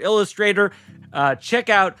 writer, illustrator, check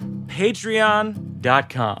out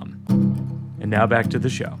patreon.com. And now back to the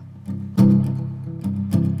show.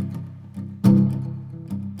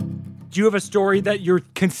 Do you have a story that you're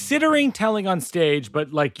considering telling on stage, but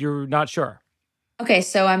you're not sure? Okay,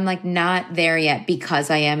 so I'm not there yet because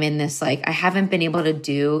I am in this, I haven't been able to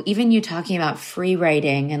do, even you talking about free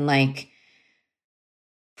writing and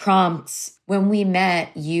prompts. When we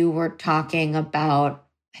met, you were talking about,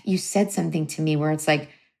 you said something to me where it's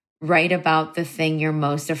write about the thing you're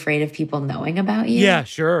most afraid of people knowing about you. Yeah,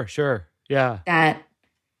 sure. Yeah.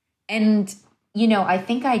 And I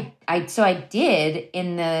think I did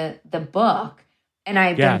in the book, and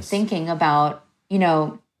I've been thinking about,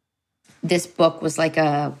 this book was like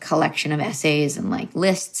a collection of essays and like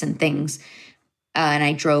lists and things. And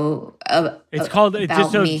I drove. It's called,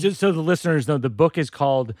 just so the listeners know, the book is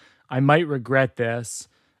called I Might Regret This.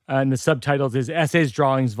 And the subtitles is Essays,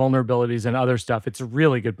 Drawings, Vulnerabilities, and Other Stuff. It's a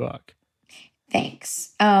really good book.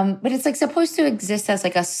 Thanks. But it's like supposed to exist as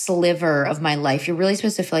like a sliver of my life. You're really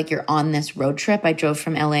supposed to feel like you're on this road trip. I drove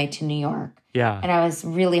from LA to New York. Yeah. And I was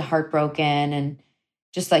really heartbroken and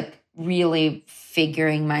just like really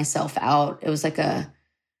figuring myself out. It was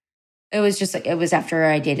after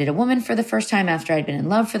I dated a woman for the first time, after I'd been in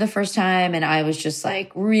love for the first time. And I was just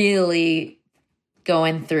like really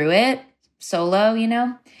going through it solo, you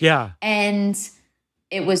know? Yeah. And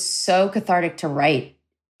it was so cathartic to write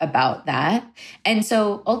about that. And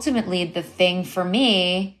so ultimately the thing for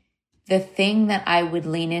me, the thing that I would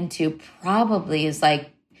lean into probably is like,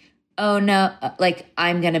 oh no, like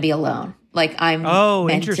I'm going to be alone. Like I'm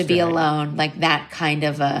meant to be alone. Like that kind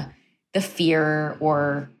of the fear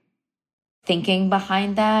or thinking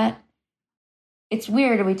behind that. It's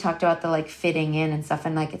weird. We talked about the like fitting in and stuff.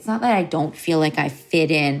 And like, it's not that I don't feel like I fit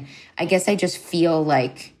in. I guess I just feel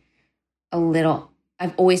like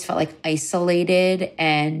I've always felt like isolated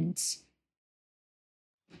and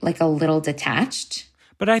like a little detached.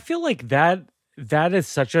 But I feel like that is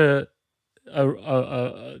such that's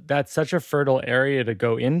such a fertile area to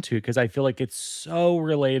go into, because I feel like it's so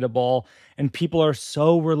relatable and people are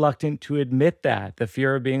so reluctant to admit that, the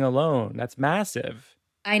fear of being alone. That's massive.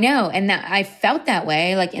 I know. And that I felt that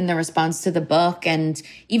way, like in the response to the book. And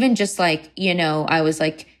even just like, you know, I was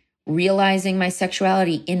like realizing my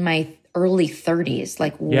sexuality in my early 30s.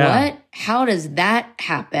 Like, what? How does that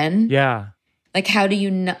happen? Yeah. Like, how do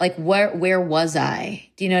you know? Like, where was I?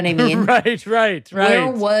 Do you know what I mean? Right.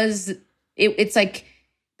 Where was it? It's like,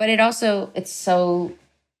 but it's so,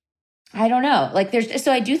 I don't know. Like,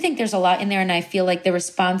 so I do think there's a lot in there. And I feel like the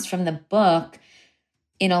response from the book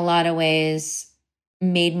in a lot of ways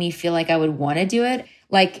made me feel like I would want to do it.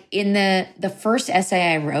 Like in the first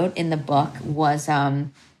essay I wrote in the book was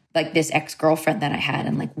like this ex-girlfriend that I had,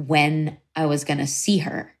 and like when I was going to see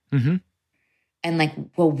her. Mm-hmm. And like,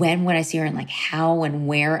 well, when would I see her, and like how and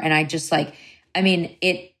where? And I just like, I mean,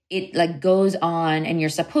 it like goes on, and you're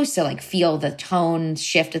supposed to like feel the tone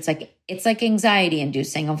shift. It's like anxiety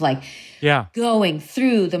inducing of like, going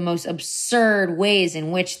through the most absurd ways in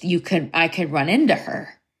which I could run into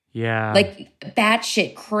her. Yeah. Like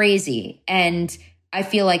batshit crazy. And I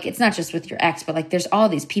feel like it's not just with your ex, but like there's all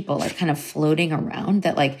these people like kind of floating around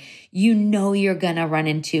that like, you know, you're going to run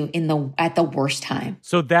into at the worst time.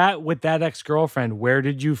 So that with that ex-girlfriend, where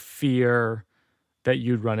did you fear that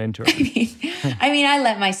you'd run into her? I mean, I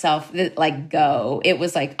let myself like go. It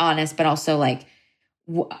was like honest, but also like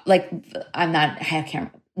I'm not, I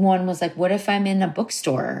can't. One was like, what if I'm in a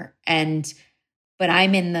bookstore but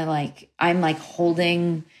I'm in the like, I'm like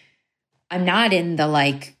holding, I'm not in the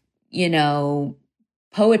like, you know,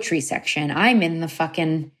 poetry section. I'm in the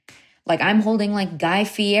fucking, like I'm holding like Guy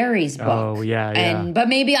Fieri's book. Oh, yeah. But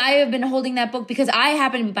maybe I have been holding that book because I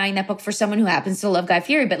happen to be buying that book for someone who happens to love Guy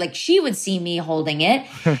Fieri, but like she would see me holding it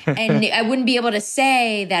and I wouldn't be able to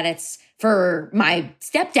say that it's for my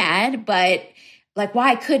stepdad, but like,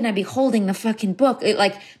 why couldn't I be holding the fucking book?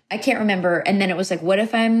 Like, I can't remember. And then it was like, what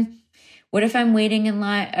if I'm waiting in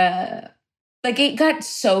line? Like it got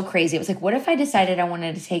so crazy. It was like, what if I decided I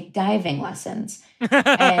wanted to take diving lessons?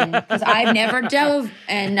 And because I've never dove,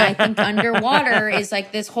 and I think underwater is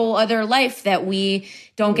like this whole other life that we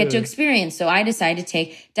don't get to experience. So I decided to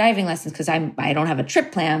take diving lessons because I don't have a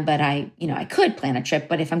trip plan, but I could plan a trip.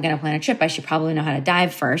 But if I'm going to plan a trip, I should probably know how to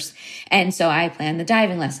dive first. And so I planned the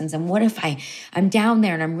diving lessons. And what if I'm down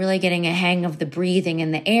there and I'm really getting a hang of the breathing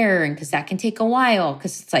in the air, and because that can take a while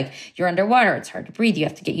because it's like you're underwater, it's hard to breathe. You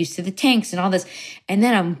have to get used to the tanks and all this. And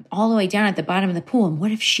then I'm all the way down at the bottom of the pool. And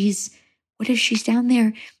what if she's down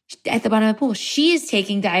there at the bottom of the pool? She is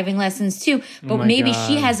taking diving lessons too, but maybe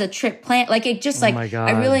she has a trip plan. Like it just like,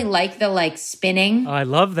 I really like the like spinning. Oh, I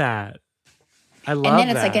love that. And then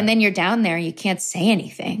it's like, and then you're down there, you can't say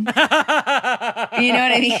anything. You know what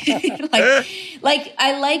I mean? like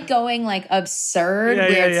I like going like absurd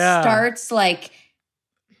where it starts like,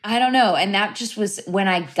 I don't know. And that just was when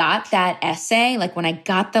I got that essay, like when I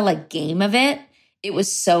got the like game of it, it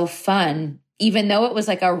was so fun. Even though it was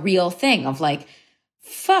like a real thing of like,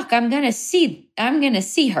 fuck, I'm going to see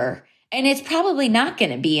her. And it's probably not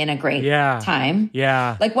going to be in a great time.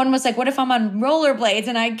 Yeah. Like one was like, what if I'm on rollerblades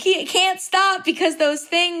and I can't stop because those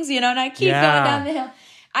things, and I keep going down the hill.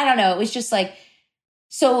 I don't know. It was just like,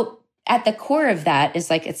 so at the core of that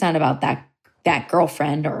is like, it's not about that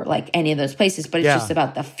girlfriend or like any of those places, but it's just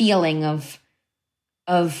about the feeling of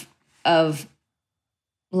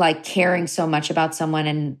like caring so much about someone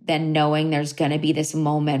and then knowing there's going to be this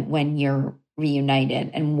moment when you're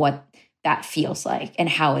reunited and what that feels like and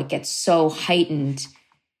how it gets so heightened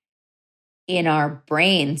in our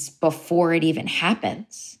brains before it even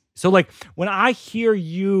happens. So like when I hear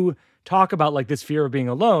you talk about like this fear of being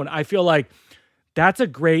alone, I feel like that's a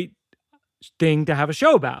great thing to have a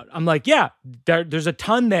show about. I'm like, yeah, there's a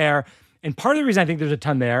ton there. And part of the reason I think there's a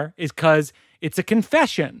ton there is because it's a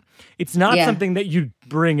confession. It's not something that you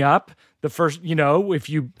bring up the first, you know, if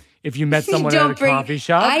you met someone at a coffee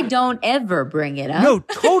shop. I don't ever bring it up. No,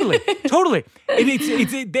 totally, totally.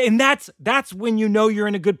 And that's when you know you're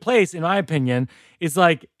in a good place, in my opinion. It's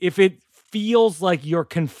like if it feels like you're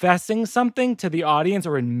confessing something to the audience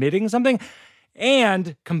or admitting something,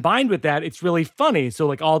 and combined with that, it's really funny. So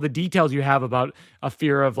like all the details you have about a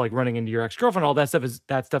fear of like running into your ex-girlfriend, all that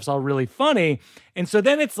stuff's all really funny. And so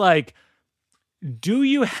then it's like, do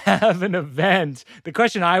you have an event? The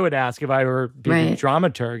question I would ask if I were being a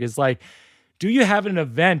dramaturg is like, do you have an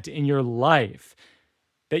event in your life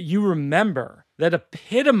that you remember that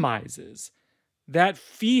epitomizes that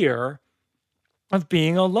fear of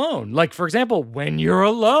being alone? Like, for example, when you're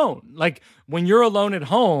alone, like when you're alone at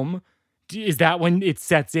home, is that when it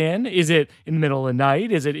sets in? Is it in the middle of the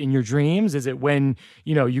night? Is it in your dreams? Is it when,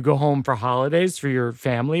 you know, you go home for holidays for your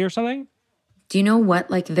family or something? Do you know what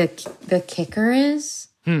like the kicker is?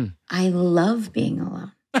 I love being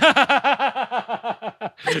alone.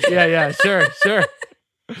 Yeah, sure.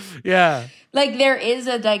 Yeah. Like there is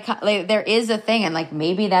a there is a thing, and like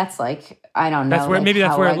maybe that's like I don't know. That's where like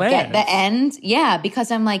that's where it lands. Get the end, yeah,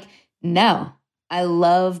 because I'm like, no, I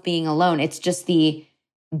love being alone. It's just the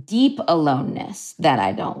deep aloneness that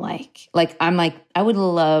I don't like. Like I'm like I would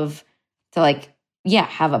love to like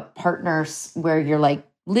have a partner where you're like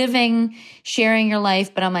living, sharing your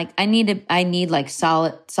life, but I'm like I need like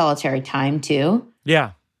solitary time too.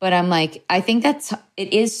 Yeah. But I'm like I think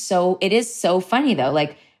it is so funny though.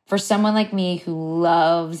 Like for someone like me who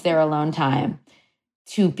loves their alone time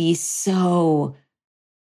to be so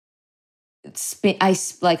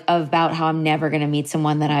like about how I'm never going to meet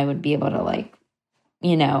someone that I would be able to like,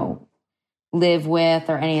 you know, live with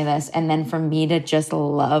or any of this. And then for me to just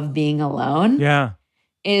love being alone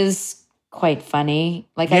is quite funny.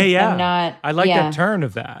 Like I'm not. I like that turn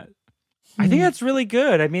of that. I think that's really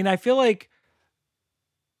good. I mean, I feel like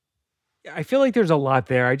there's a lot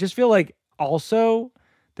there. I just feel like also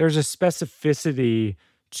there's a specificity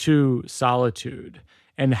to solitude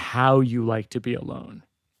and how you like to be alone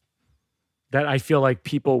that I feel like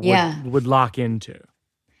people would lock into.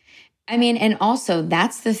 I mean, and also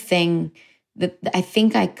that's the thing that I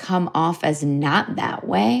think I come off as not that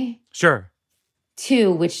way. Sure.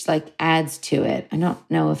 Too, which like adds to it. I don't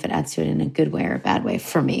know if it adds to it in a good way or a bad way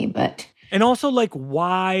for me, but. And also like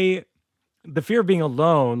why the fear of being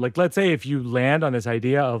alone, like let's say if you land on this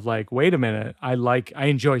idea of like, wait a minute, I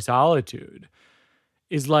enjoy solitude,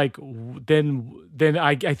 is like, then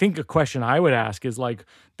I think a question I would ask is like,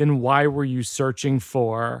 then why were you searching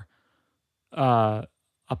for a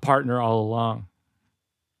partner all along?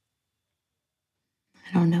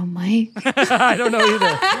 I don't know, Mike. I don't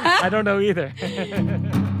know either.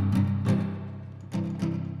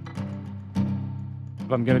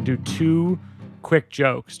 I'm going to do 2 quick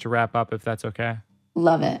jokes to wrap up, if that's okay.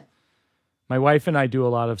 Love it. My wife and I do a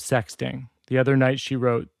lot of sexting. The other night she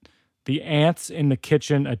wrote, "The ants in the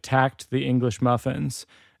kitchen attacked the English muffins."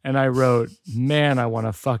 And I wrote, "Man, I want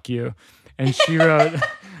to fuck you." And she wrote,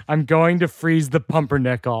 "I'm going to freeze the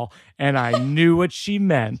pumpernickel." And I knew what she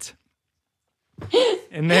meant.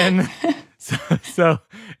 And then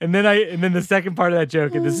and then the second part of that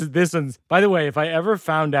joke, and this one's, by the way, if I ever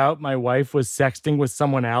found out my wife was sexting with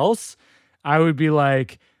someone else, I would be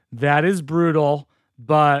like, that is brutal,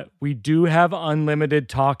 but we do have unlimited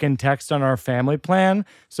talk and text on our family plan.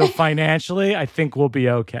 So financially, I think we'll be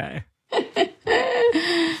okay. I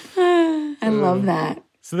love that.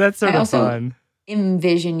 So that's sort of fun.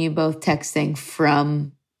 Envision you both texting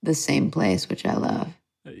from the same place, which I love.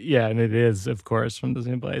 Yeah, and it is, of course, from the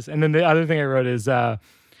same place. And then the other thing I wrote is, and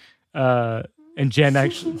Jen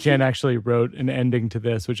actually wrote an ending to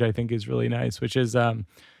this, which I think is really nice, which is,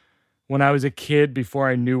 when I was a kid, before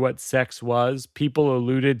I knew what sex was, people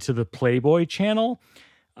alluded to the Playboy channel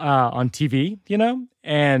on TV, you know?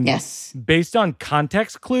 And based on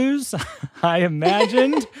context clues, I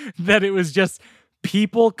imagined that it was just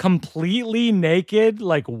people completely naked,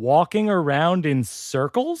 like walking around in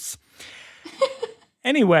circles.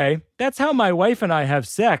 Anyway, that's how my wife and I have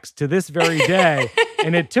sex to this very day.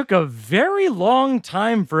 And it took a very long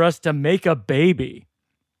time for us to make a baby.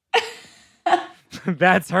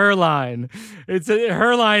 That's her line.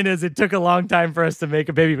 Her line is, it took a long time for us to make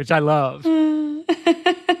a baby, which I love.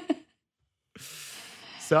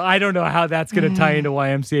 So I don't know how that's going to tie into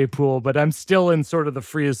YMCA Pool, but I'm still in sort of the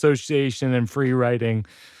free association and free writing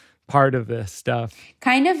part of this stuff.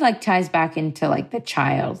 Kind of like ties back into like the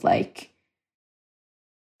child, like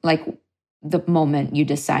the moment you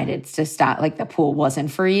decided to stop, like the pool wasn't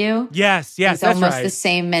for you. Yes, it's that's almost right. the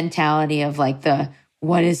same mentality of like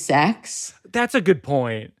what is sex? That's a good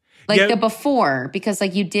point. Like the before, because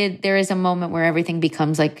like there is a moment where everything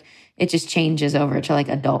becomes like, it just changes over to like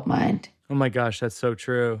adult mind. Oh my gosh, that's so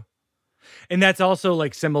true. And that's also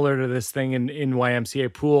like similar to this thing in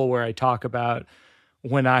YMCA Pool where I talk about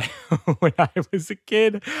when I was a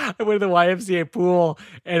kid, I went to the YMCA Pool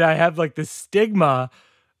and I have like this stigma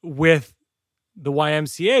with the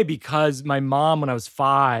YMCA because my mom, when I was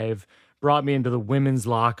 5, brought me into the women's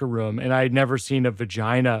locker room and I had never seen a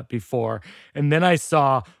vagina before. And then I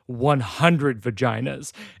saw 100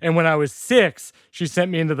 vaginas. And when I was 6, she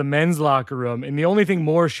sent me into the men's locker room. And the only thing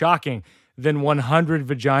more shocking than 100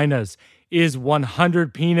 vaginas is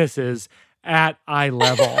 100 penises at eye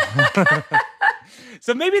level.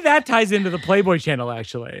 So maybe that ties into the Playboy Channel,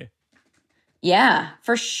 actually. Yeah,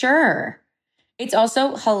 for sure. It's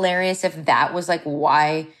also hilarious if that was like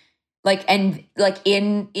why, like, and like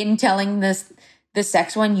in telling this the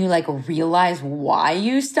sex one, you like realize why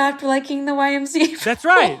you stopped liking the YMCA. That's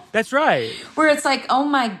right. That's right. Where it's like, oh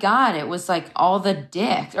my God, it was like all the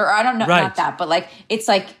dick, or I don't know, right. Not that, but like it's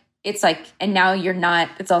like, and now you're not.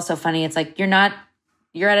 It's also funny. It's like you're at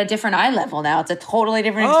a different eye level now. It's a totally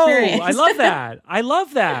different experience. Oh, I love that. I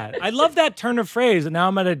love that. I love that turn of phrase. And now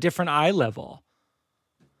I'm at a different eye level.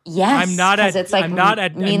 Yes, I'm no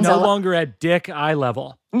longer at dick eye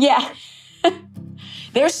level. Yeah.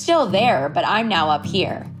 They're still there, but I'm now up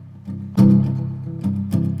here.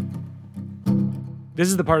 This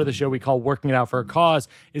is the part of the show we call Working It Out for a Cause.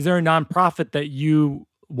 Is there a nonprofit that you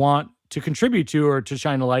want to contribute to or to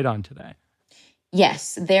shine a light on today?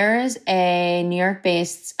 Yes, there's a New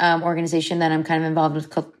York-based organization that I'm kind of involved with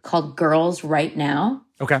called Girls Right Now.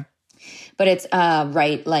 Okay. But it's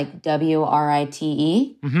right, like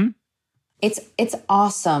WRITE. Mm-hmm. It's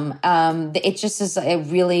awesome. It just is a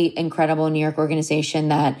really incredible New York organization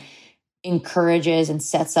that encourages and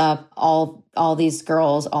sets up all these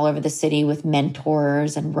girls all over the city with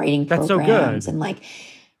mentors and writing programs. That's so good. And like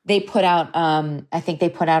they put out, I think they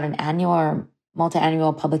put out an annual or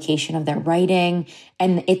multi-annual publication of their writing.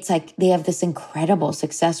 And it's like they have this incredible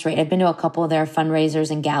success rate. I've been to a couple of their fundraisers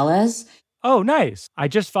and galas. Oh, nice. I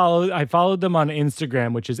followed them on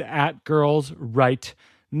Instagram, which is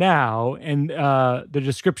 @girlswriteNow. And the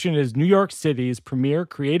description is New York City's premier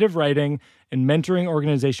creative writing and mentoring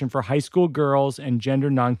organization for high school girls and gender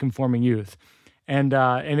nonconforming youth. And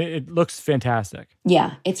it looks fantastic.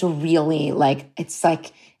 Yeah, it's really like,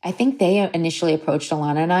 I think they initially approached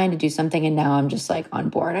Alana and I to do something, and now I'm just like on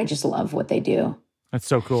board. I just love what they do. That's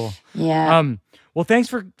so cool. Yeah. Well, thanks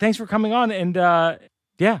for coming on. And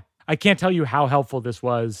yeah, I can't tell you how helpful this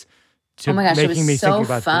was to making me think about it. It was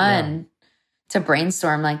so fun to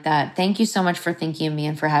brainstorm like that. Thank you so much for thinking of me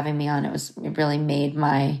and for having me on. It really made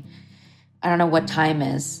my, I don't know what time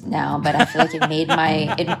is now, but I feel like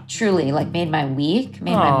it truly like made my week,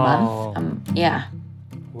 made my month. Yeah.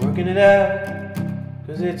 Working it out,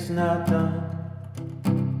 'cause it's not done.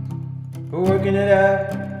 We're working it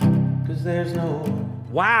out, 'cause there's no...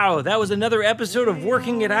 Wow, that was another episode of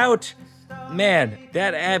Working It Out. Man,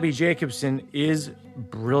 that Abbi Jacobson is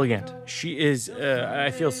brilliant. She is,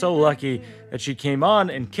 I feel so lucky that she came on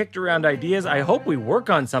and kicked around ideas. I hope we work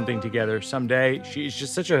on something together someday. She's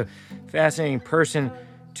just such a fascinating person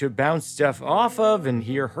to bounce stuff off of and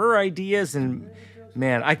hear her ideas. And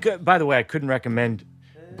man, by the way, I couldn't recommend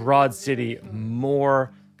Broad City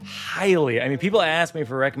more highly. I mean, people ask me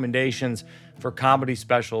for recommendations for comedy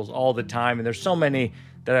specials all the time, and there's so many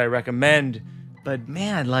that I recommend. But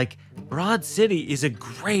man, like Broad City is a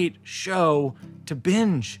great show to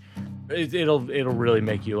binge. It'll really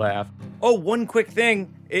make you laugh. Oh, one quick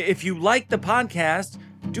thing. If you like the podcast,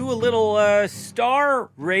 do a little star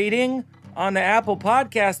rating on the Apple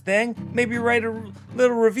Podcast thing. Maybe write a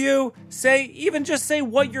little review. Just say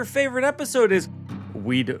what your favorite episode is.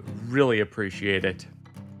 We'd really appreciate it.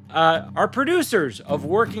 Our producers of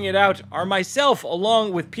Working It Out are myself,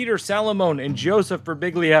 along with Peter Salamone and Joseph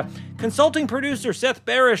Berbiglia, consulting producer Seth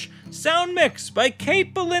Barish, sound mix by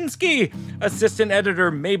Kate Belinsky, assistant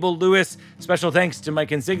editor Mabel Lewis. Special thanks to Mike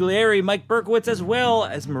Insigliere, Mike Berkowitz, as well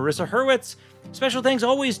as Marissa Hurwitz. Special thanks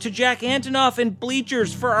always to Jack Antonoff and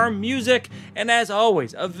Bleachers for our music. And as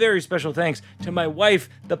always, a very special thanks to my wife,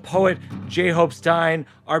 the poet J-Hope Stein.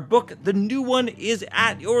 Our book, the new one, is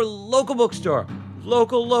at your local bookstore.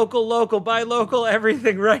 Local, buy local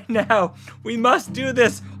everything right now. We must do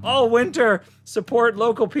this all winter. Support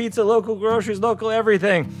local pizza, local groceries, local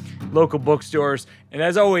everything. Local bookstores. And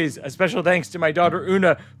as always, a special thanks to my daughter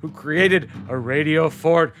Una, who created a radio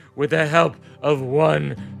fort with the help of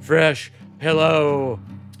one fresh pillow.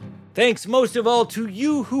 Thanks most of all to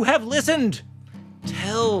you who have listened.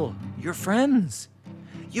 Tell your friends.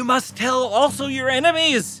 You must tell also your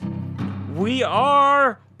enemies. We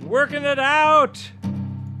are working it out.